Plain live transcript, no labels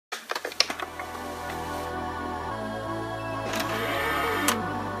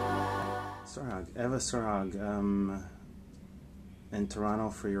Sorhaug, Eva Sørhaug, in Toronto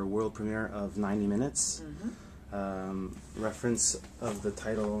for your world premiere of 90 Minutes. Reference of the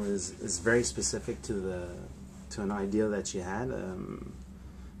title is very specific to an idea that you had.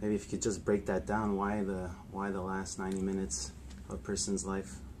 Maybe if you could just break that down, why the last 90 minutes of a person's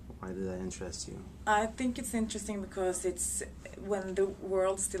life? Why did that interest you? I think it's interesting because it's when the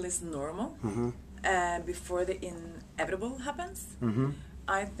world still is normal, before the inevitable happens.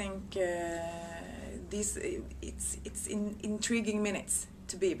 I think it's intriguing minutes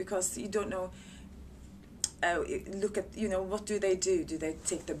to be, because you don't know. Look at, what do they do? Do they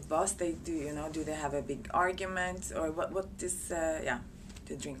take the bus? Do they have a big argument, or what is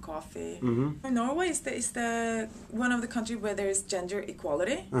they drink coffee? Norway is the one of the countries where there is gender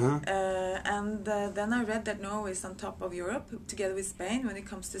equality, and then I read that Norway is on top of Europe together with Spain when it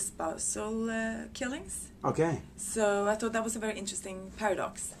comes to spousal killings. Okay. So I thought that was a very interesting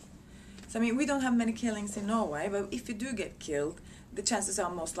paradox. So I mean, we don't have many killings in Norway, but if you do get killed, the chances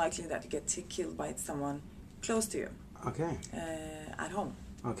are most likely that you get killed by someone close to you. Okay. At home.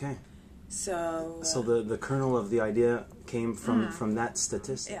 Okay. So the kernel of the idea came from that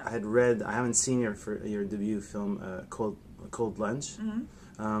statistic. Yeah. I haven't seen your debut film, Cold Lunch,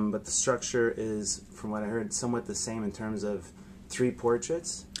 but the structure is, from what I heard, somewhat the same in terms of 3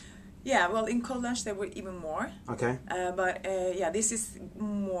 portraits. Yeah, well, in Cold Lunch there were even more. Okay. But this is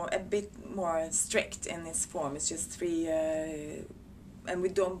a bit more strict in its form. It's just 3, and we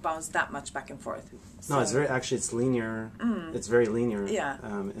don't bounce that much back and forth. So. No, it's linear. It's very linear. Yeah.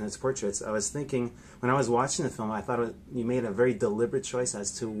 In its portraits. I was thinking, when I was watching the film, I thought you made a very deliberate choice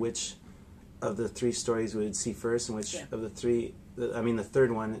as to which of the 3 stories we would see first, and which of the 3. The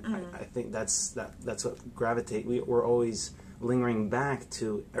third one. I think that's what gravitate. We're always lingering back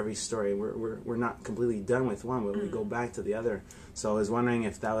to every story. We're not completely done with one, but we go back to the other. So I was wondering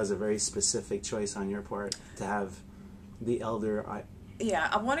if that was a very specific choice on your part to have the elder. Yeah,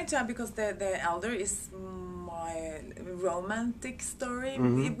 I wanted to have, because the elder is my romantic story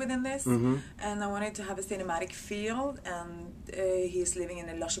within this, and I wanted to have a cinematic feel, and he's living in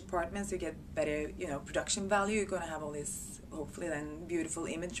a lush apartment, so you get better, production value. You're going to have all this, hopefully then, beautiful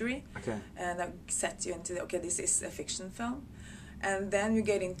imagery, and that sets you into, this is a fiction film. And then you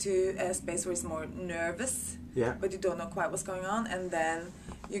get into a space where it's more nervous, but you don't know quite what's going on, and then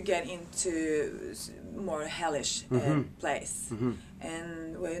you get into more hellish place,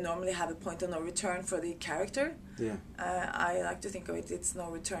 and where you normally have a point of no return for the character. I like to think of it's no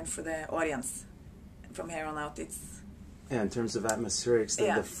return for the audience. From here on out, it's... Yeah, in terms of atmospherics,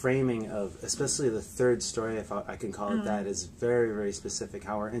 the framing of, especially the third story, if I can call it that, is very, very specific.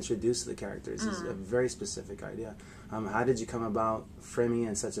 How we're introduced to the characters is a very specific idea. How did you come about framing it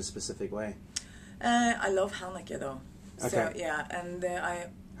in such a specific way? I love Haneke, though. Okay. So, yeah, and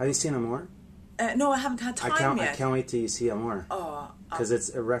Have you seen Amor? No, I haven't had time yet. I can't wait till you see Amor. Oh. Because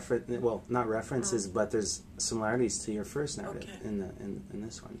it's a reference, well, not references, but there's similarities to your first narrative in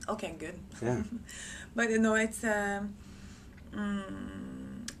this one. Okay, good. Yeah. But, it's...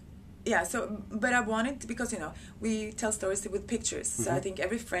 but I wanted, because we tell stories with pictures, so I think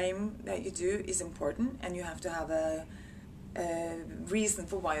every frame that you do is important, and you have to have a reason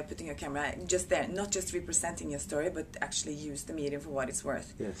for why you're putting your camera just there, not just representing your story, but actually use the medium for what it's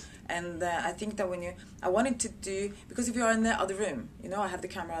worth. Yes. And I think that I wanted to do, because if you are in the other room, I have the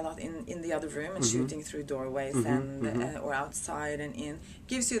camera a lot in the other room and shooting through doorways or outside and in,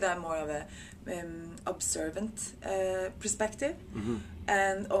 gives you that more of a observant perspective.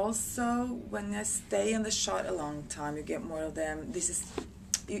 And also when I stay in the shot a long time, you get more of them.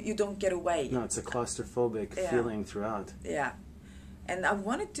 You don't get away. No, it's a claustrophobic feeling throughout. Yeah. And I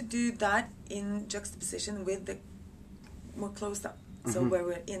wanted to do that in juxtaposition with the more close-up. So where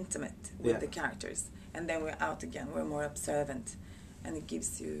we're intimate with the characters. And then we're out again. We're more observant. And it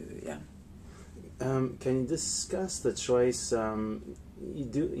gives you, Can you discuss the choice?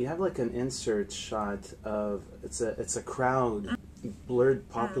 You have like an insert shot of, it's a crowd, blurred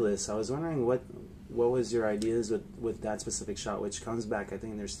populace. I was wondering what was your ideas with that specific shot, which comes back, I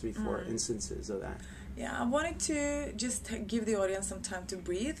think there's 3-4 instances of that. Yeah, I wanted to just give the audience some time to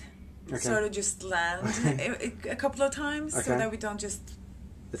breathe, sort of just land a couple of times, so that we don't just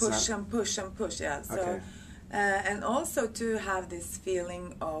push and push and push. Yeah. So, and also to have this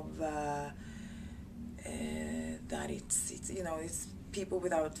feeling of that it's people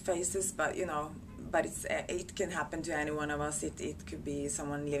without faces, but But it can happen to any one of us. It could be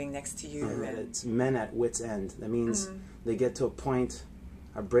someone living next to you. It's men at wit's end. That means they get to a point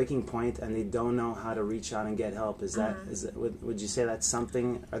a breaking point and they don't know how to reach out and get help. Is that would you say that's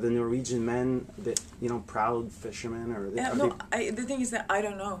something? Are the Norwegian men that proud fishermen or? The thing is that I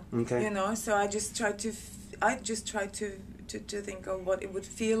don't know. Okay. So I just try to think of what it would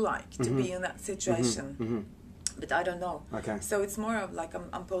feel like to be in that situation. But I don't know. Okay. So it's more of like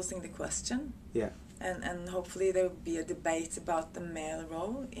I'm posing the question. Yeah. And hopefully there will be a debate about the male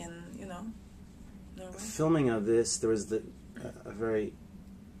role in Norway. Filming of this, there was a very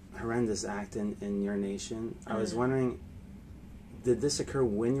horrendous act in your nation. I was wondering, did this occur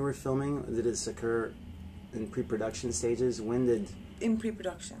when you were filming? Did this occur in pre-production stages? In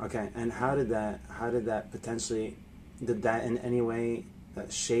pre-production. Okay, and how did that potentially, did that in any way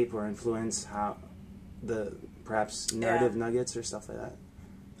shape or influence how the perhaps narrative nuggets or stuff like that?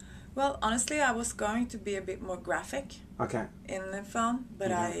 Well, honestly, I was going to be a bit more graphic. Okay. In the film,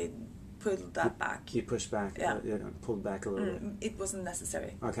 but I pulled that back. You pushed back. Yeah. Pulled back a little bit. It wasn't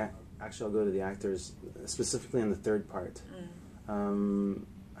necessary. Okay. Actually, I'll go to the actors, specifically in the third part.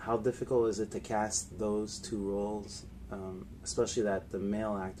 How difficult is it to cast those two roles, especially that the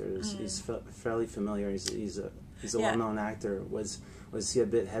male actor is fairly familiar. He's a well-known actor. Was he a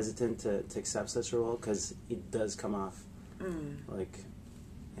bit hesitant to accept such a role because he does come off like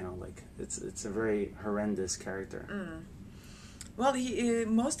it's a very horrendous character. Well,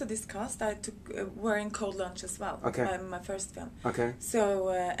 most of this cast I took were in Cold Lunch as well. Okay. My first film. Okay. So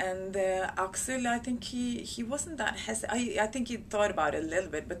and Aksel, I think he wasn't that hesitant. I think he thought about it a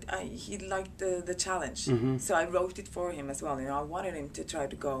little bit, but he liked the challenge. So I wrote it for him as well. I wanted him to try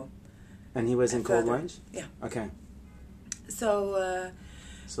to go. And he was in Cold Lunch? Yeah. Okay. So.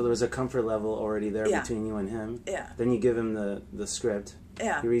 So there was a comfort level already there between you and him. Yeah. Then you give him the script.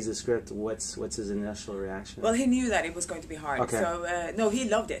 Yeah. He reads the script. What's his initial reaction? Well, he knew that it was going to be hard. Okay. So no, he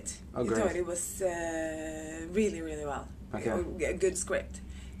loved it. Oh, great. He thought it was really, really well. Okay. A good script.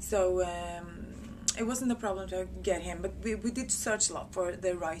 So it wasn't a problem to get him, but we did search a lot for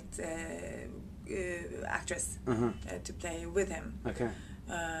the right actress to play with him. Okay.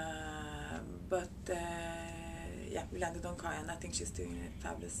 But we landed on Kaia, and I think she's doing a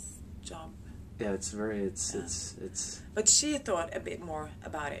fabulous job. Yeah, it's. But she thought a bit more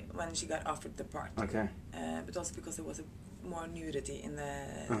about it when she got offered the part. Okay. But also because there was more nudity in the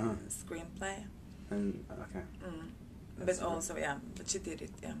screenplay. And okay. But also, but she did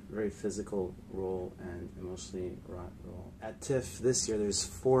it, Very physical role and emotionally wrought role. At TIFF this year, there's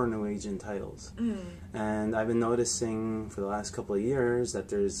 4 Norwegian titles. And I've been noticing for the last couple of years that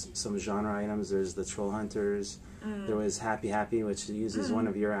there's some genre items. There's the Troll Hunters. There was Happy Happy, which uses one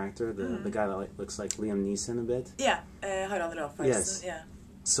of your actor, the guy that looks like Liam Neeson a bit. Yeah, Harald. Yes. Yeah.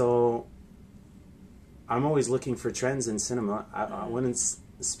 So I'm always looking for trends in cinema. I wouldn't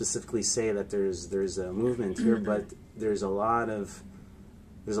specifically say that there's a movement here, but there's a lot of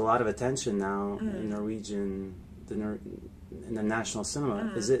attention now in Norwegian in the national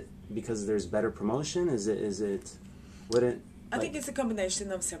cinema. Is it because there's better promotion? Is it I think it's a combination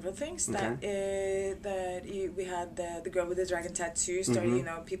of several things. Okay. That we had the girl with the dragon tattoo started.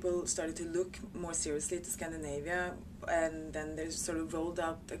 People started to look more seriously to Scandinavia, and then they sort of rolled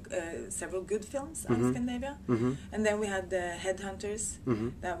out several good films on Scandinavia. And then we had the Headhunters.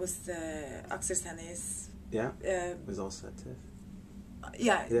 That was Aksel Hennie's. Yeah. It was also at TIFF.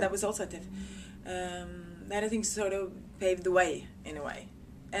 Yeah, that was also at TIFF. That I think sort of paved the way in a way.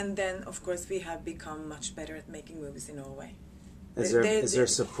 And then, of course, we have become much better at making movies in Norway. Is there a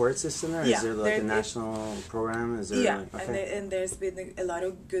support system there? Is there like a national program? Is there and there's been a lot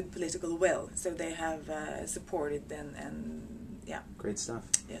of good political will, so they have supported and Great stuff.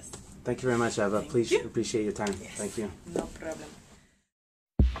 Yes. Thank you very much, Eva. Please appreciate your time. Yes. Thank you. No problem.